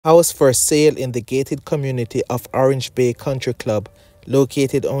House for sale in the gated community of Orange Bay Country Club,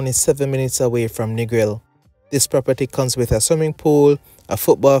 located only 7 minutes away from Negril. This property comes with a swimming pool, a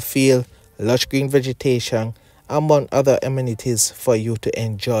football field, lush green vegetation, among other amenities for you to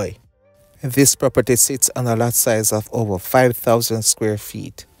enjoy. This property sits on a lot size of over 5,000 square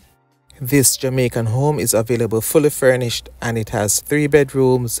feet. This Jamaican home is available fully furnished, and it has 3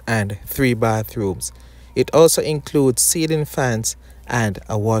 bedrooms and 3 bathrooms. It also includes ceiling fans and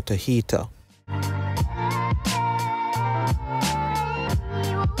a water heater.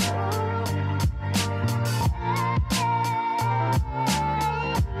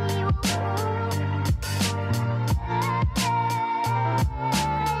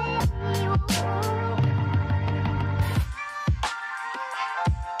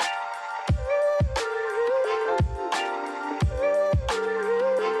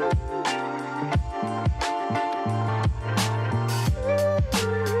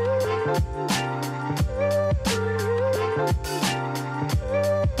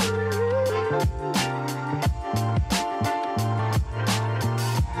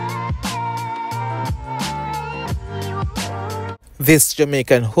 This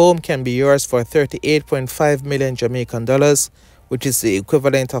Jamaican home can be yours for 38.5 million Jamaican dollars, which is the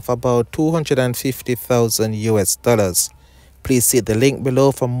equivalent of about 250,000 US dollars. Please see the link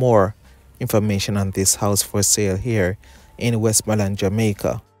below for more information on this house for sale here in Westmoreland,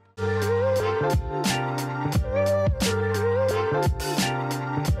 Jamaica.